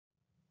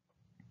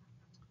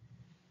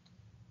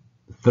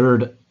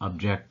Third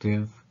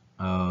objective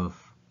of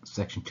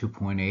section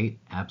 2.8,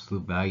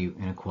 absolute value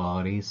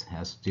inequalities,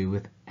 has to do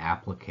with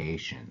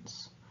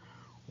applications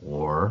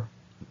or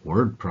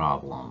word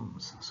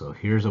problems. So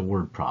here's a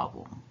word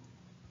problem.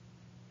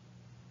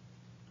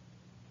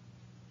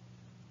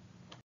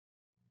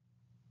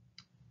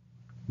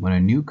 When a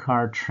new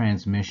car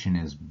transmission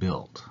is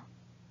built,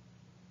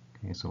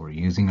 okay, so we're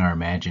using our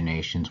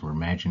imaginations, we're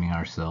imagining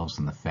ourselves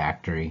in the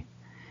factory.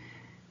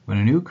 When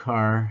a new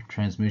car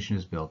transmission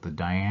is built, the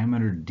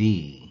diameter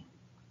D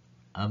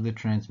of the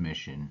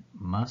transmission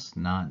must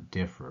not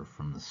differ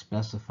from the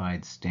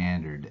specified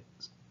standard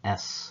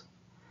S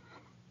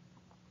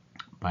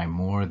by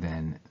more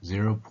than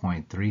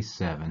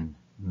 0.37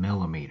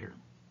 millimeter.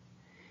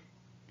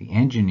 The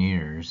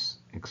engineers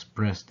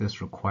expressed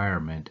this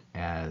requirement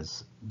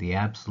as the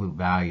absolute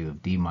value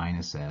of D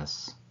minus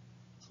S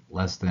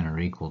less than or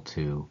equal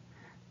to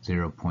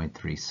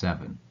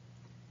 0.37.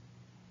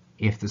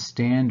 If the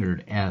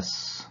standard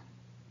S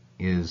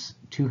is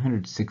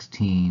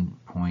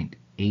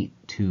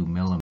 216.82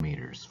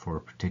 millimeters for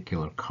a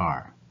particular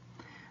car,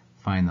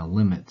 find the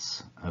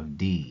limits of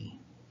D.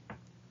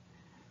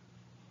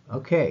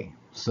 Okay,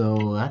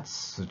 so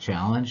that's a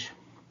challenge.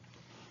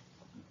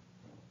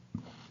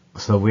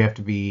 So we have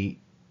to be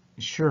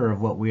sure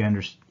of what we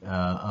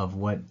of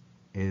what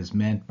is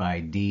meant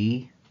by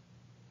D,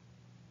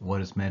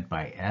 what is meant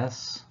by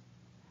S,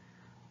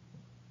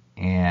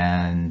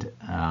 and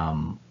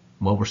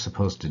what we're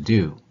supposed to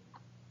do.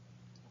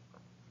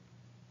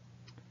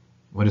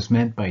 What is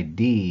meant by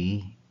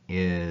D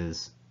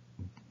is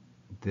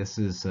this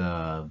is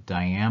a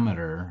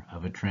diameter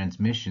of a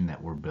transmission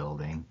that we're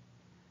building.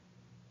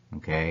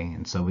 Okay,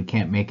 and so we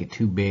can't make it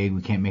too big,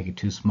 we can't make it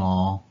too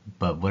small,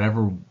 but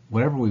whatever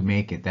we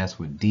make it, that's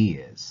what D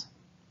is.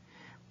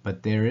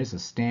 But there is a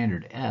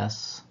standard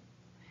S,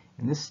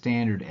 and this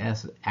standard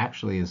S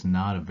actually is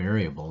not a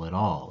variable at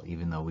all,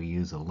 even though we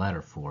use a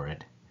letter for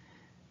it.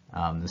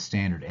 The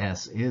standard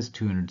S is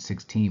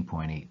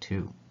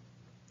 216.82.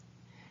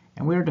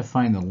 And we're to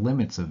find the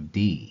limits of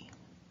D.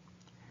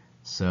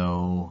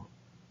 So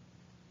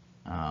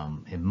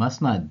it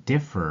must not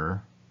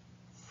differ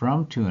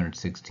from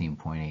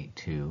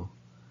 216.82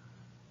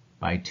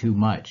 by too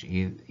much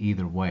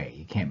either way.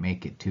 You can't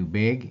make it too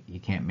big,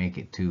 you can't make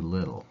it too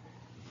little.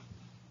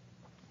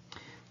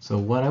 So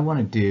what I want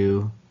to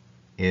do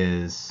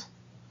is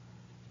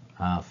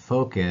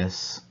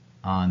focus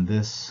on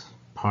this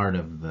part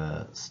of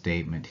the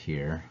statement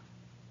here.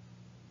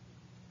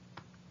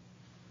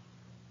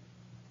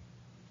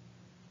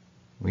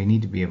 We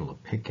need to be able to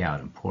pick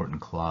out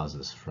important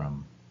clauses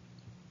from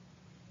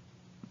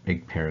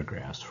big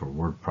paragraphs for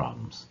word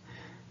problems.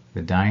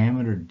 The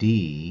diameter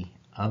D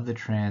of the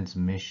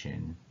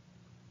transmission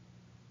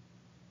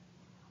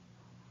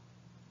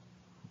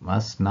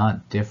must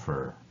not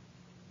differ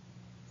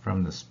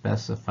from the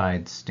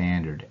specified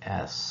standard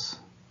S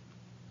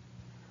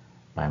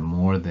by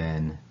more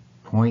than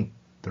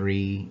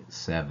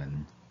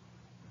 0.37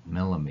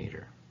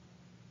 millimeter.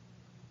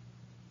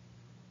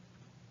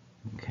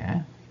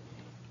 Okay.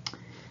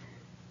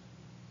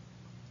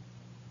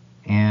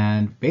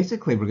 And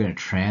basically we're going to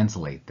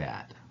translate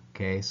that.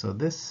 Okay, so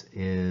this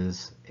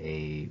is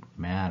a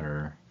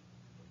matter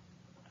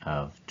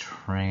of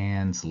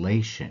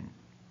translation.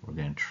 We're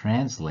going to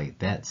translate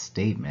that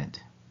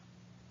statement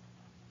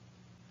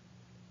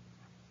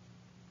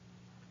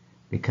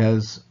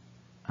because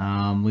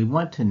we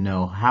want to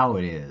know how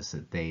it is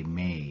that they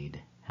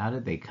made, how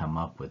did they come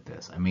up with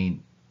this? I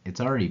mean, it's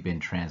already been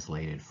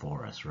translated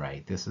for us,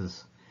 right? This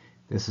is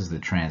the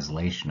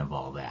translation of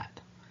all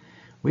that.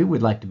 We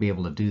would like to be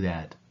able to do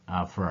that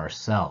for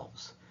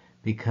ourselves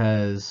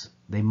because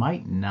they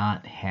might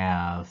not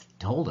have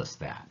told us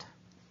that.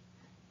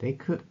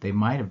 They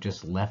might have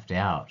just left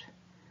out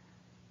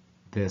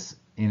this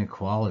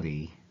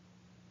inequality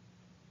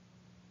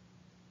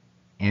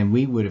and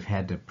we would have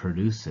had to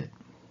produce it.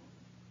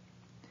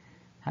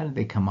 How did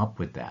they come up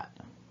with that?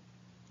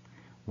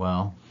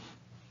 Well,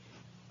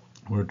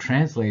 we're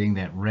translating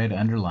that red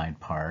underlined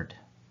part.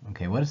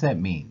 Okay, what does that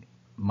mean?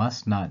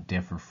 Must not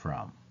differ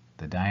from.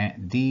 The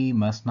D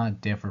must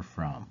not differ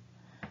from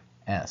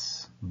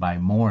S by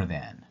more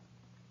than.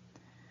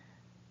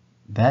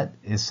 That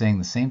is saying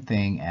the same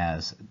thing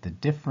as the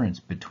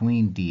difference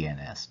between D and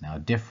S. Now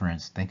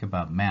difference, think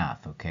about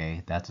math,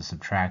 okay? That's a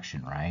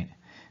subtraction, right?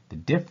 The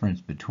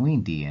difference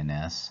between D and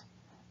S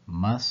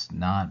must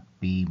not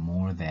be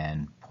more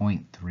than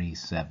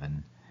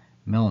 0.37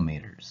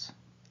 millimeters.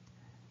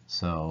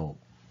 So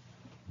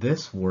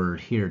this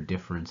word here,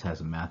 difference, has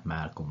a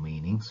mathematical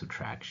meaning,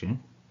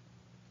 subtraction.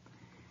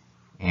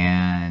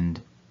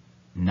 And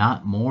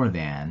not more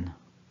than,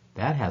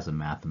 that has a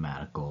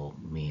mathematical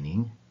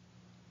meaning.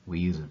 We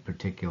use a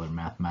particular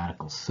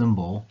mathematical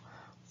symbol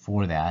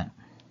for that.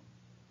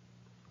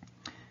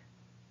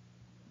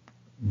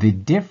 The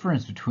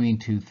difference between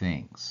two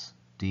things,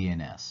 D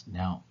and S.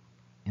 Now,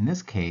 in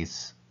this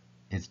case,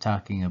 it's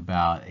talking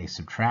about a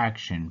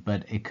subtraction,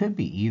 but it could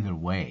be either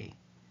way,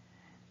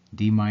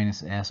 D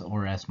minus S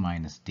or S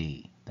minus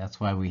D. That's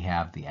why we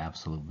have the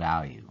absolute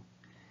value.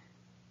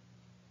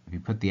 if you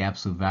put the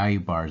absolute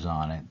value bars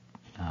on it,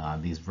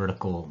 these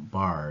vertical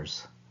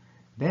bars,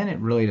 then it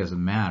really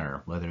doesn't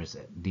matter whether it's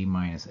d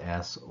minus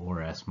s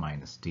or s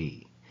minus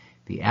d.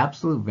 The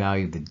absolute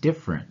value, the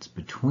difference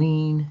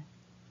between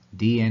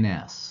d and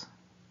s,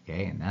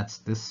 okay, and that's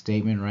this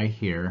statement right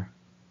here,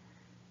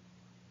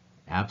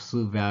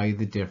 absolute value,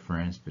 the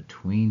difference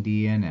between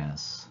d and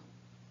s,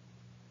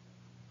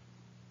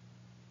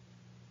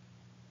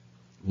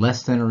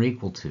 less than or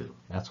equal to.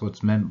 That's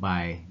what's meant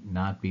by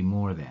not be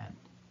more than,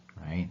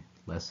 right?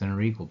 Less than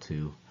or equal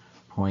to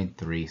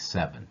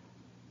 0.37.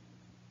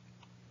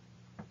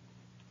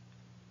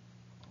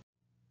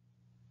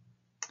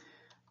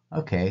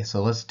 Okay,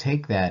 so let's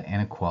take that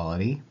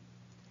inequality.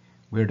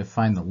 We're to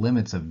find the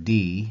limits of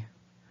d.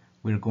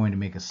 We're going to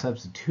make a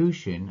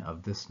substitution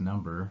of this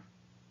number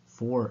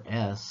for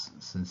s,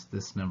 since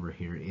this number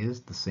here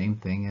is the same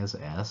thing as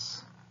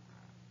s.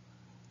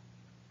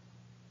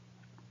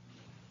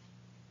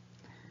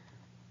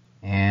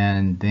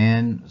 And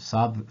then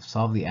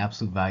solve the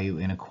absolute value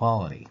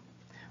inequality.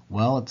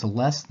 Well, it's a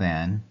less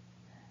than,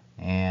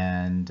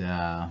 and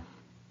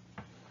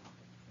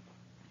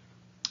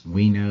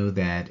we know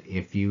that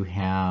if you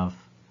have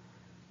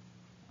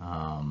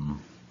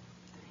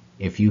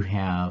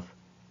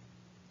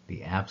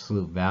the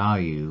absolute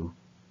value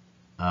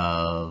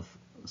of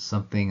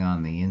something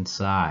on the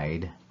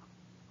inside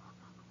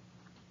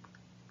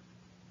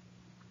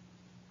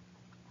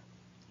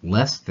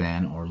less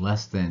than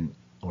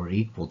or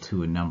equal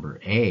to a number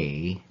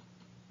a,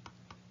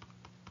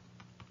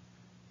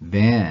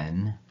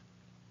 then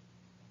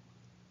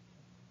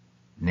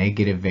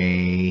negative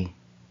a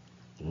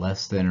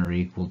less than or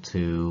equal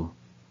to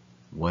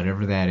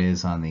whatever that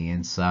is on the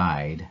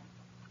inside.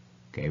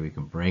 Okay, we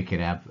can break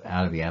it out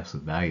of the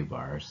absolute value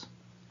bars.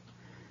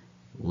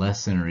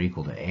 Less than or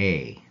equal to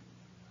a.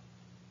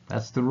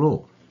 That's the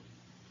rule.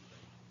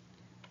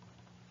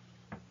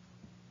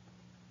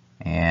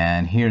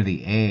 And here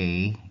the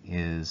a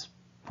is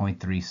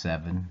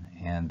 0.37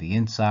 and the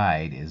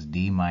inside is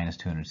d minus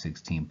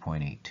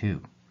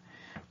 216.82.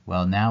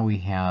 Well, now we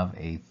have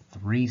a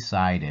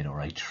three-sided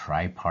or a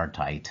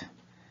tripartite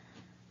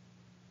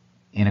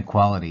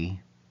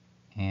inequality,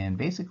 and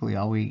basically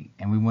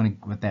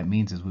what that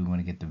means is we want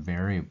to get the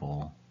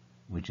variable,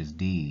 which is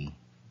d,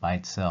 by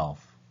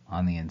itself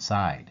on the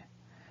inside.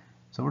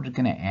 So we're just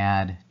going to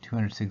add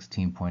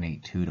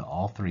 216.82 to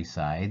all three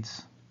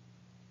sides,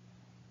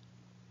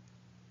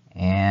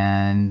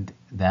 and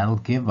that'll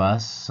give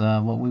us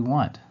what we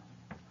want.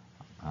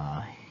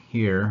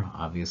 Here,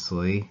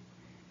 obviously,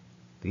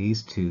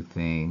 these two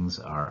things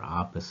are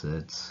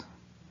opposites,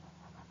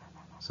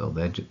 so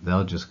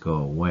they'll just go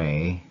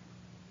away.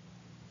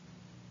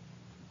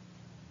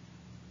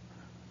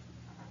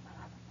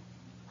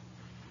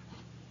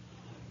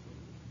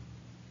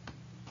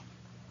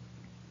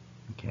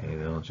 Okay,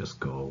 they'll just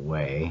go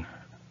away.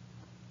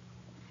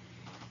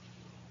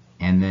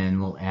 And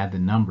then we'll add the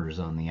numbers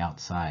on the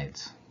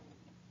outsides.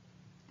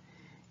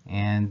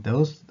 And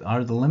those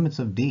are the limits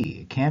of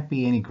d. It can't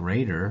be any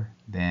greater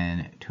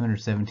than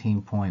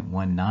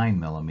 217.19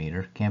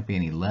 millimeter. Can't be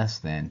any less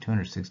than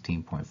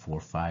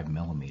 216.45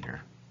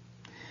 millimeter.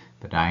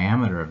 The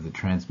diameter of the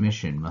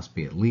transmission must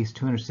be at least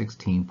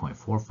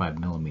 216.45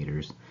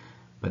 millimeters,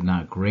 but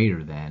not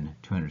greater than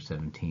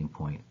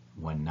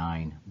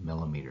 217.19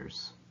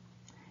 millimeters.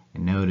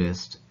 And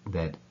notice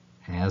that,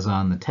 as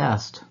on the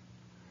test,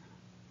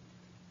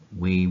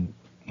 we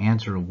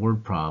answer a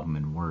word problem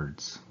in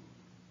words.